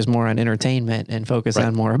they'd focus more on entertainment and focus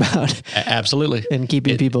on more about absolutely and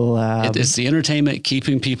keeping people. It's the entertainment,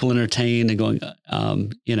 keeping people entertained and going,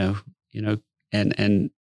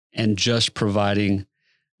 and just providing,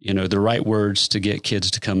 the right words to get kids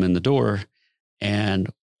to come in the door.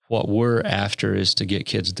 And what we're after is to get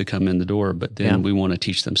kids to come in the door, but then we want to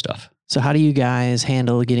teach them stuff. So how do you guys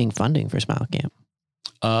handle getting funding for Smile Camp?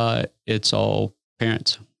 It's all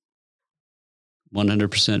parents.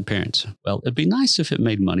 100% parents. Well, it'd be nice if it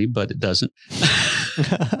made money, but it doesn't.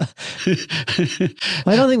 I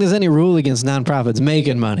don't think there's any rule against nonprofits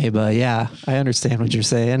making money, but yeah, I understand what you're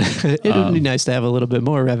saying. It would be nice to have a little bit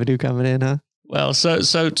more revenue coming in, huh? Well, so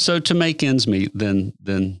to make ends meet, then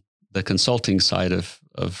the consulting side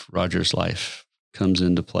of Roger's life comes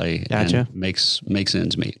into play. Gotcha. And makes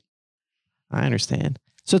ends meet. I understand.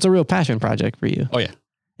 So it's a real passion project for you. Oh yeah.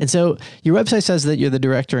 And so your website says that you're the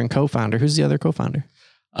director and co-founder. Who's the other co-founder?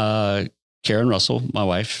 Karen Russell, my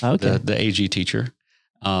wife, the AG teacher,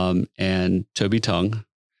 and Toby Tung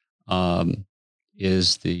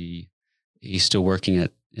he's still working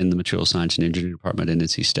in the material science and engineering department at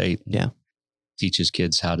NC State. Yeah. Teaches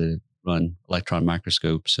kids how to run electron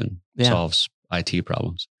microscopes and solves IT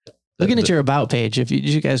problems. Looking at your about page, if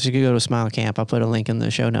you guys could go to Smile Camp, I'll put a link in the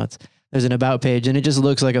show notes. There's an about page and it just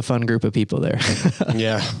looks like a fun group of people there.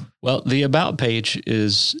 Yeah. Well, the about page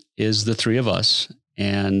is the three of us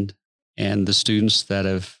and the students that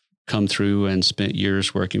have come through and spent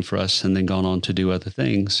years working for us and then gone on to do other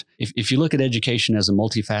things. If you look at education as a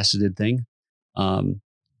multifaceted thing,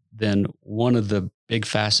 then one of the big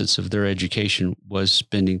facets of their education was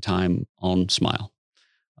spending time on Smile.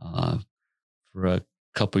 For a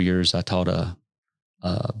couple of years, I taught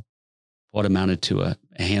what amounted to a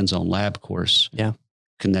hands-on lab course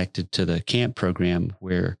connected to the camp program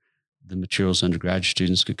where the materials undergraduate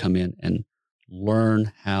students could come in and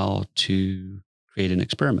learn how to create an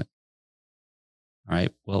experiment. All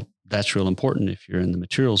right. Well, that's real important if you're in the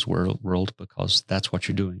materials world because that's what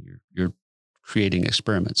you're doing. You're creating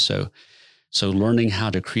experiments. So learning how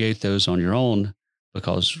to create those on your own,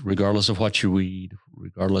 because regardless of what you read,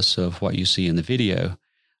 regardless of what you see in the video,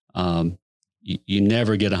 you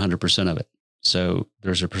never get 100% of it. So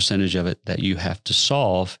there's a percentage of it that you have to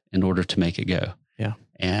solve in order to make it go. Yeah.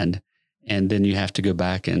 And then you have to go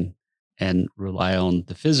back and rely on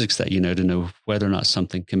the physics that to know whether or not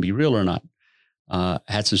something can be real or not.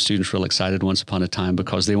 Had some students real excited once upon a time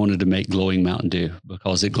because they wanted to make glowing Mountain Dew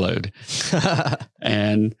because it glowed.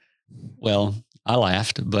 And well, I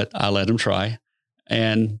laughed, but I let them try.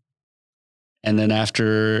 And then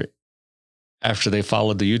after they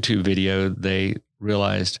followed the YouTube video, they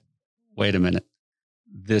realized, wait a minute,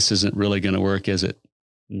 this isn't really going to work, is it?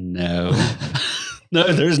 No.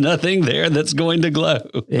 No, there's nothing there that's going to glow.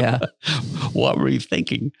 Yeah. What were you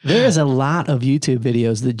thinking? There is a lot of YouTube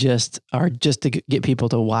videos that just are just to get people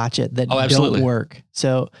to watch it that don't work.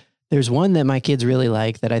 So there's one that my kids really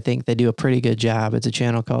like that I think they do a pretty good job. It's a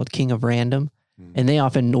channel called King of Random. And they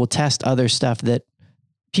often will test other stuff that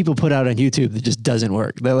people put out on YouTube that just doesn't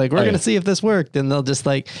work. They're like, we're going to see if this worked. And they'll just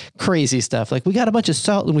like crazy stuff. Like, we got a bunch of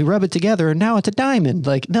salt and we rub it together and now it's a diamond.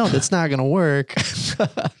 Like, no, that's not going to work.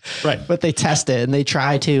 Right. But they test it and they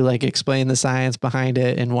try to like explain the science behind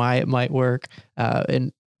it and why it might work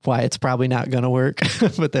and why it's probably not going to work.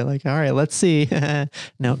 But they're like, all right, let's see.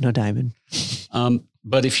 No diamond.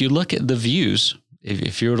 But if you look at the views,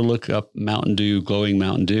 if you were to look up Mountain Dew, glowing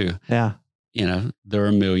Mountain Dew, yeah, there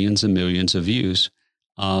are millions and millions of views.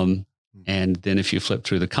 And then if you flip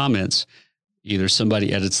through the comments, either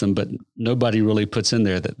somebody edits them, but nobody really puts in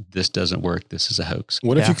there that this doesn't work. This is a hoax.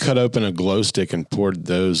 What if you cut open a glow stick and poured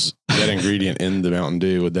that ingredient in the Mountain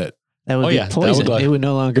Dew? Would that would be poison. It would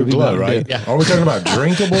no longer be glow, right? Yeah. Are we talking about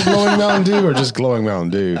drinkable glowing Mountain Dew or just glowing Mountain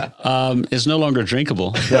Dew? It's no longer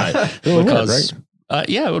drinkable. Right. Because,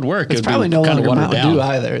 yeah, it would work. It's probably no longer Mountain Dew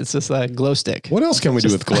either. It's just a glow stick. What else can we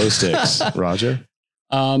do with glow sticks, Roger?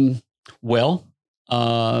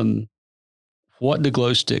 What do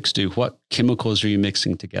glow sticks do? What chemicals are you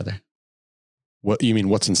mixing together? What you mean?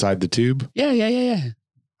 What's inside the tube? Yeah.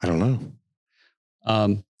 I don't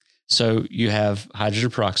know. So you have hydrogen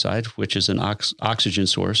peroxide, which is an oxygen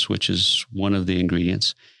source, which is one of the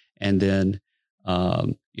ingredients. And then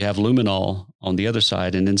you have luminol on the other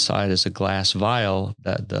side, and inside is a glass vial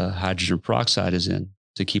that the hydrogen peroxide is in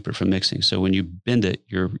to keep it from mixing. So when you bend it,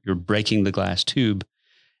 you're breaking the glass tube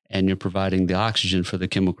and you're providing the oxygen for the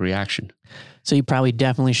chemical reaction. So you probably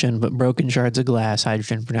definitely shouldn't put broken shards of glass,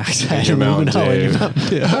 hydrogen peroxide, and luminol in your Mountain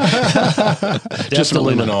Dew. Just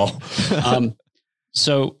luminol.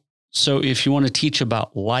 So if you want to teach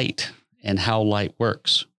about light and how light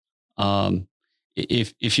works,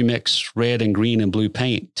 if you mix red and green and blue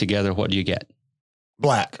paint together, what do you get?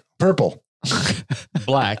 Black, purple.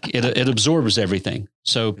 Black. It absorbs everything.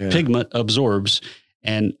 So pigment absorbs,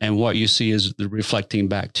 and what you see is the reflecting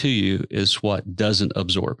back to you is what doesn't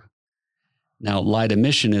absorb. Now, light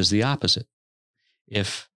emission is the opposite.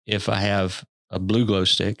 If I have a blue glow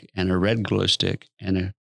stick and a red glow stick and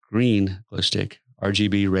a green glow stick,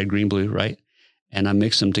 RGB, red, green, blue, right? And I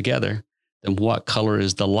mix them together, then what color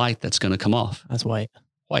is the light that's going to come off? That's white.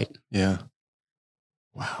 White. Yeah.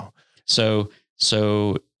 Wow. So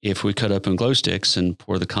if we cut open glow sticks and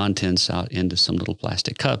pour the contents out into some little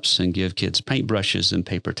plastic cups and give kids paintbrushes and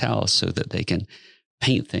paper towels so that they can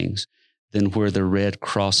paint things, then where the red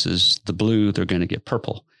crosses the blue, they're going to get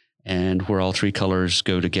purple. And where all three colors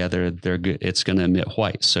go together, it's going to emit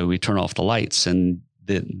white. So we turn off the lights, and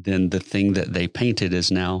then the thing that they painted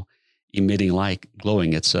is now emitting light,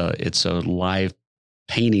 glowing. It's a live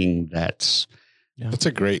painting that's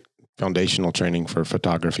a great foundational training for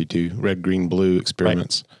photography too. Red, green, blue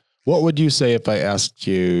experiments. Right. What would you say if I asked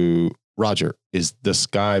you, Roger, is the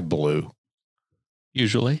sky blue?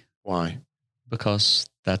 Usually. Why? Because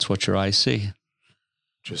that's what your eyes see.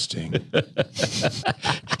 Interesting.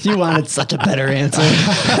 You wanted such a better answer.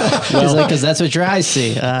 He's like, because that's what your eyes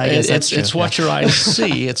see. I guess it's what your eyes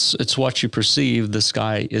see. It's what you perceive. The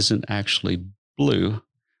sky isn't actually blue,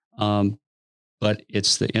 but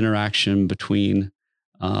it's the interaction between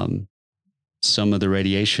some of the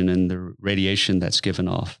radiation and the radiation that's given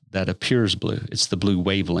off that appears blue. It's the blue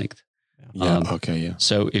wavelength. Yeah.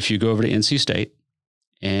 So if you go over to NC State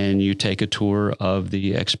and you take a tour of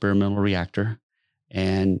the experimental reactor,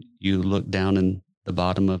 and you look down in the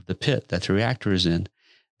bottom of the pit that the reactor is in,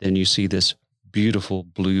 then you see this beautiful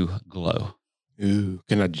blue glow. Ooh,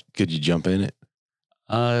 could you jump in it?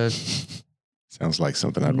 Sounds like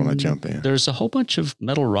something I'd want to jump in. There's a whole bunch of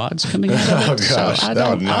metal rods coming out of it. Oh gosh, so I that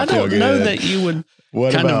would not feel good. know that you would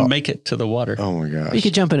of make it to the water. Oh my gosh. You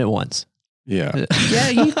could jump in it once. Yeah. Yeah,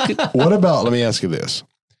 you could. What about, let me ask you this,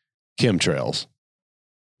 chemtrails.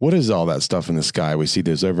 What is all that stuff in the sky? We see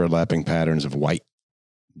those overlapping patterns of white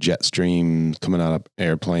jet streams coming out of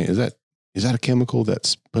airplane. Is that a chemical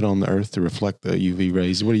that's put on the earth to reflect the UV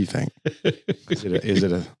rays? What do you think? Is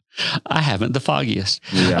it a I haven't the foggiest.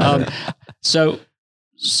 Yeah. So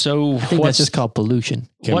I think that's just called pollution.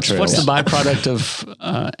 What's the byproduct of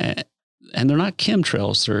and they're not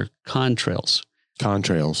chemtrails, they're contrails.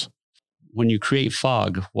 Contrails. When you create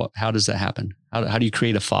fog, how does that happen? How do you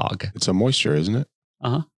create a fog? It's a moisture, isn't it?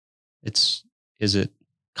 Is it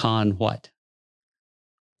what?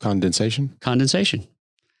 Condensation. Condensation.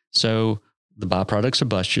 So the byproducts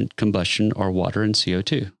of combustion are water and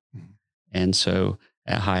CO2. And so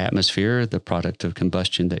at high atmosphere, the product of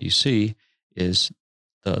combustion that you see is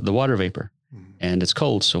the water vapor. And it's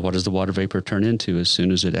cold. So what does the water vapor turn into as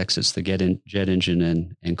soon as it exits the jet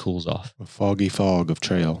engine and cools off? A foggy fog of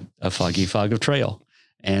trail. A foggy fog of trail.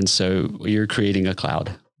 And so you're creating a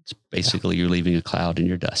cloud. It's basically you're leaving a cloud in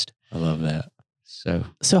your dust. I love that.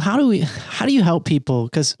 So how do you help people?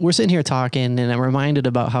 Because we're sitting here talking and I'm reminded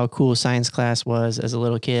about how cool science class was as a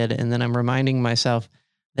little kid. And then I'm reminding myself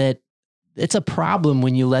that it's a problem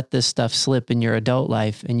when you let this stuff slip in your adult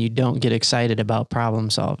life and you don't get excited about problem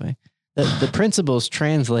solving. The principles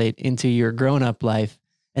translate into your grown-up life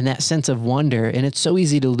and that sense of wonder. And it's so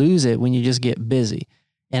easy to lose it when you just get busy.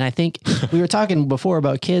 And I think we were talking before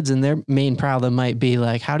about kids and their main problem might be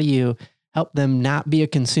like, how do you help them not be a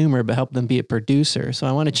consumer, but help them be a producer? So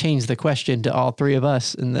I want to change the question to all three of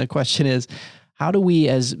us. And the question is, how do we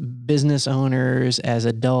as business owners, as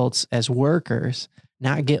adults, as workers,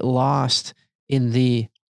 not get lost in the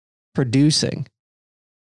producing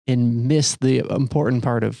and miss the important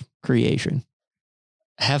part of creation?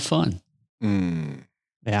 Have fun.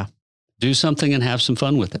 Yeah. Do something and have some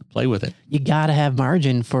fun with it. Play with it. You got to have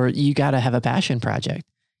margin you got to have a passion project.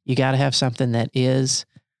 You got to have something that is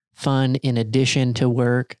fun in addition to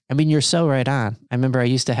work. I mean, you're so right on. I remember I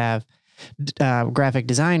used to have graphic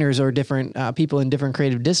designers or different people in different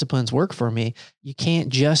creative disciplines work for me. You can't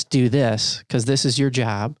just do this because this is your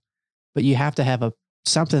job, but you have to have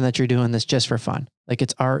something that you're doing that's just for fun. Like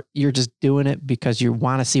it's art. You're just doing it because you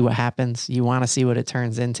want to see what happens. You want to see what it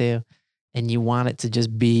turns into, and you want it to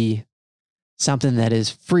just be something that is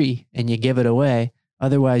free and you give it away.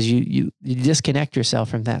 Otherwise, you disconnect yourself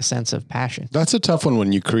from that sense of passion. That's a tough one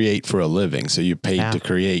when you create for a living. So you paid to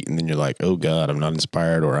create, and then you're like, oh God, I'm not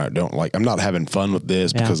inspired, or I'm not having fun with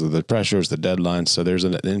this because of the pressures, the deadlines. So there's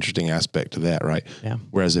an interesting aspect to that, right? Yeah.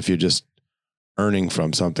 Whereas if you're just earning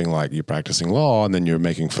from something like you're practicing law and then you're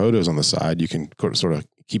making photos on the side, you can sort of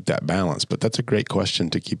keep that balance. But that's a great question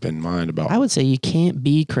to keep in mind about. I would say you can't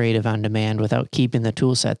be creative on demand without keeping the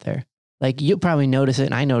tool set there. Like you'll probably notice it,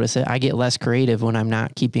 and I notice it. I get less creative when I'm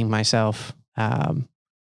not keeping myself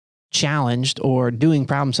challenged or doing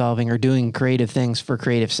problem solving or doing creative things for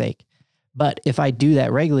creative sake. But if I do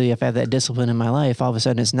that regularly, if I have that discipline in my life, all of a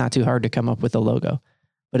sudden it's not too hard to come up with a logo.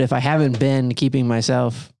 But if I haven't been keeping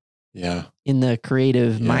myself in the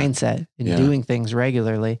creative mindset and doing things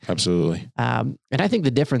regularly. Absolutely. And I think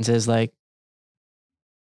the difference is like,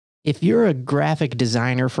 if you're a graphic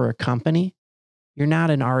designer for a company, you're not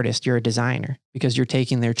an artist, you're a designer because you're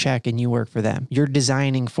taking their check and you work for them. You're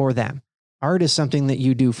designing for them. Art is something that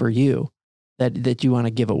you do for you that you want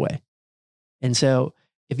to give away. And so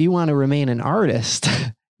if you want to remain an artist,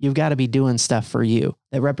 you've got to be doing stuff for you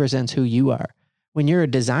that represents who you are. When you're a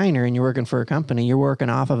designer and you're working for a company, you're working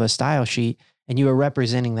off of a style sheet and you are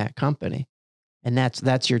representing that company. And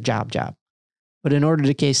that's your job. But in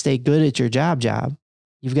order to stay good at your job,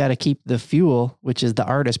 you've got to keep the fuel, which is the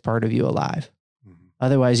artist part of you, alive.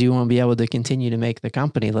 Otherwise, you won't be able to continue to make the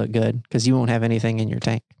company look good because you won't have anything in your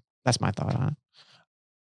tank. That's my thought on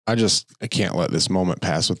it. I can't let this moment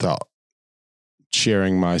pass without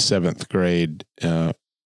sharing my 7th grade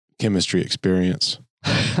chemistry experience.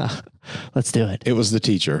 Let's do it. It was the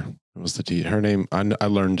teacher. Her name, I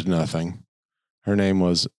learned nothing. Her name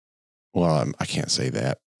was, I can't say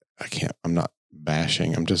that. I'm not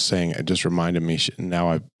bashing. I'm just saying, it just reminded me. Now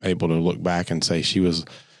I'm able to look back and say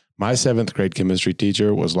my 7th grade chemistry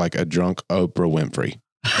teacher was like a drunk Oprah Winfrey.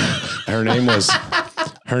 Her name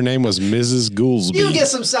was Mrs. Goolsby. You get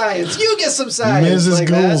some science. Mrs. Like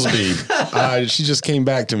Goolsby. She just came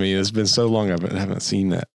back to me. It's been so long. I haven't seen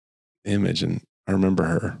that image, and I remember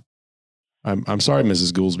her. I'm sorry,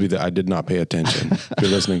 Mrs. Goolsby, that I did not pay attention. If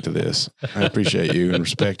you're listening to this, I appreciate you and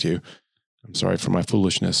respect you. I'm sorry for my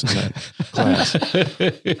foolishness in that class.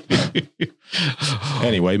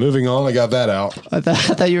 Anyway, moving on. I got that out. I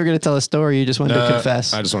thought you were going to tell a story. You just wanted to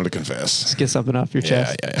confess. I just wanted to confess. Just get something off your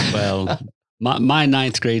chest. Yeah. Well, my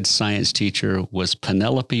 9th grade science teacher was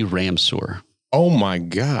Penelope Ramsor. Oh my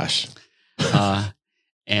gosh.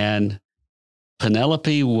 And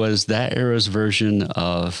Penelope was that era's version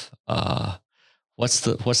of what's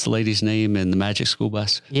the lady's name in the Magic School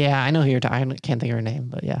Bus? Yeah, I know who you're talking. I can't think of her name,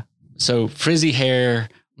 but yeah. So frizzy hair,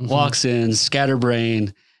 walks in,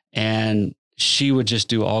 scatterbrain, and she would just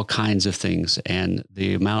do all kinds of things. And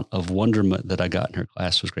the amount of wonderment that I got in her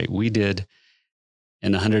class was great. We did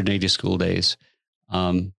in 180 school days,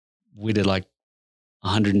 We did like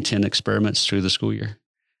 110 experiments through the school year.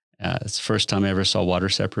 It's the first time I ever saw water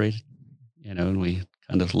separated, and we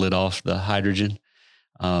kind of lit off the hydrogen.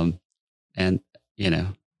 And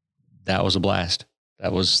that was a blast.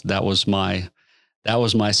 That was my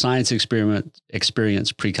science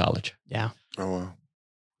experience pre-college. Yeah. Oh, wow.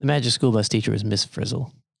 The Magic School Bus teacher was Miss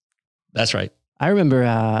Frizzle. That's right. I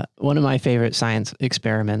remember one of my favorite science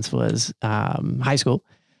experiments was high school.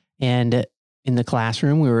 And in the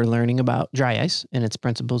classroom, we were learning about dry ice and its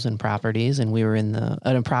principles and properties. And we were in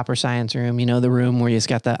a proper science room, the room where you just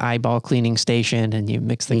got the eyeball cleaning station and you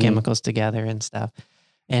mix the chemicals together and stuff.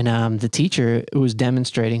 And the teacher was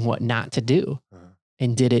demonstrating what not to do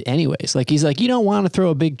and did it anyways. Like, he's like, you don't want to throw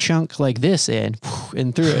a big chunk like this in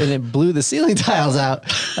and it blew the ceiling tiles out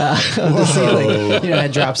of the ceiling.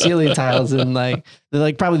 Had drop ceiling tiles and they're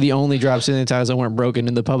like probably the only drop ceiling tiles that weren't broken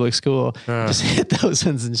in the public school. Just hit those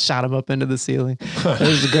ones and shot them up into the ceiling. It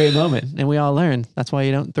was a great moment. And we all learned that's why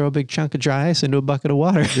you don't throw a big chunk of dry ice into a bucket of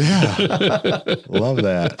water. Yeah. Love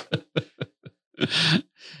that.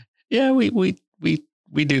 Yeah,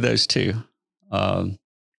 we do those too.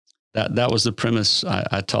 That was the premise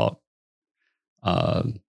I taught.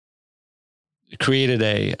 Created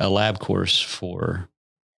a lab course for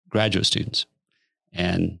graduate students,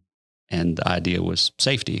 and the idea was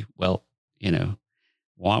safety. Well, wonk,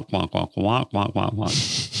 wonk, wonk, wonk, wonk, wonk,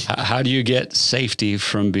 wonk. How do you get safety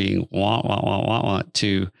from being wonk, wonk, wonk, wonk, wonk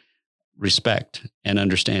to respect and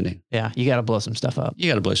understanding? Yeah, you got to blow some stuff up.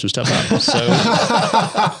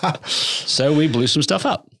 So we blew some stuff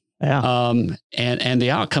up. Yeah. And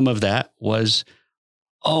the outcome of that was,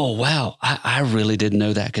 oh, wow, I really didn't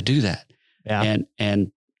know that could do that. Yeah.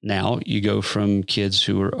 And now you go from kids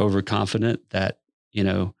who are overconfident that,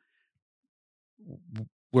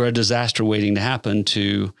 we're a disaster waiting to happen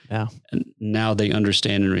to now they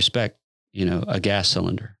understand and respect, a gas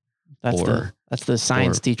cylinder. That's the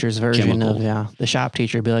science teacher's version chemical. Of the shop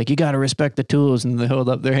teacher be like, you got to respect the tools, and they hold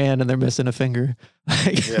up their hand and they're missing a finger.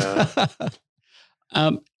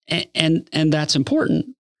 And that's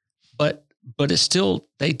important, but it's still,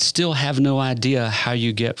 they still have no idea how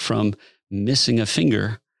you get from missing a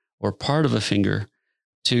finger or part of a finger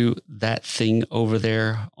to that thing over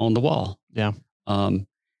there on the wall. Yeah.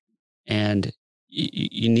 And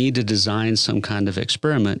you need to design some kind of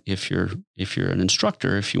experiment if you're an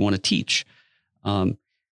instructor, if you want to teach,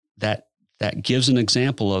 that gives an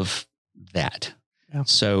example of that. Yeah.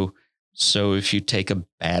 So if you take a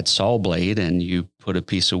bad saw blade and you put a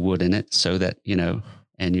piece of wood in it so that,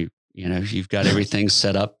 and you've got everything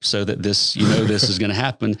set up so that this is going to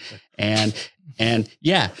happen. And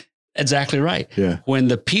yeah, exactly right. Yeah. When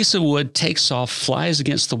the piece of wood takes off, flies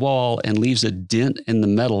against the wall and leaves a dent in the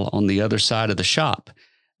metal on the other side of the shop,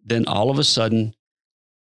 then all of a sudden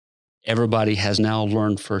everybody has now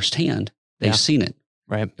learned firsthand. They've seen it.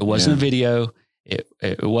 Right. It wasn't a video. It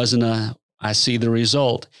wasn't I see the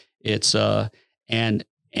result. It's and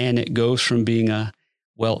it goes from being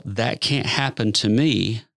that can't happen to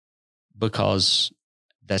me because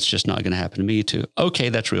that's just not going to happen to me to, okay,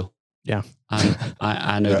 that's real. Yeah.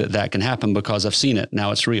 I know that can happen because I've seen it.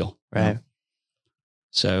 Now it's real. Right.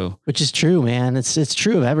 So, which is true, man. It's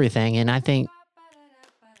true of everything. And I think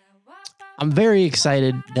I'm very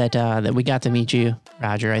excited that we got to meet you,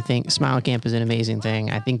 Roger. I think Smile Camp is an amazing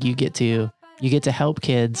thing. I think you get to help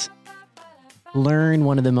kids learn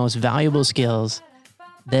one of the most valuable skills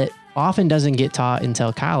that often doesn't get taught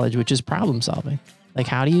until college, which is problem solving. Like,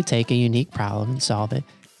 how do you take a unique problem and solve it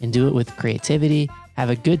and do it with creativity, have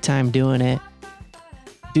a good time doing it,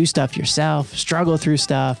 do stuff yourself, struggle through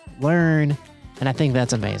stuff, learn. And I think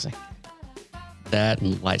that's amazing. That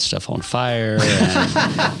and light stuff on fire.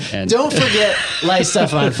 And don't forget light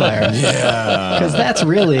stuff on fire. Yeah. Because that's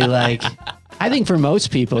really I think for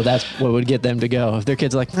most people, that's what would get them to go. If their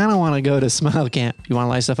kid's like, I don't want to go to Smile Camp. You want to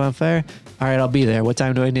light stuff on fire? All right, I'll be there. What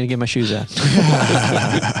time do I need to get my shoes on?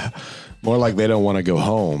 More like they don't want to go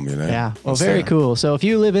home, Yeah. Well, very cool. So if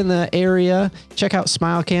you live in the area, check out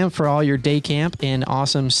Smile Camp for all your day camp and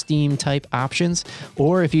awesome STEAM type options.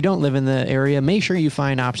 Or if you don't live in the area, make sure you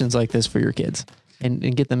find options like this for your kids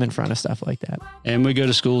and get them in front of stuff like that. And we go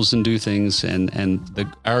to schools and do things. And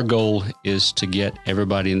our goal is to get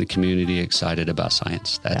everybody in the community excited about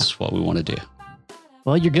science. That's what we want to do.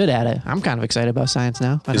 Well, you're good at it. I'm kind of excited about science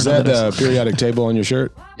now. Is that a periodic table on your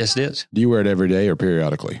shirt? Yes, it is. Do you wear it every day or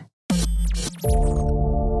periodically?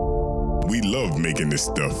 We love making this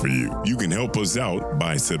stuff for you. You can help us out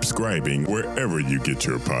by subscribing wherever you get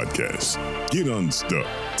your podcasts. Get unstuck,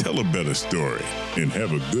 tell a better story, and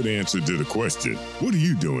have a good answer to the question, what are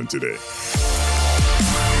you doing today?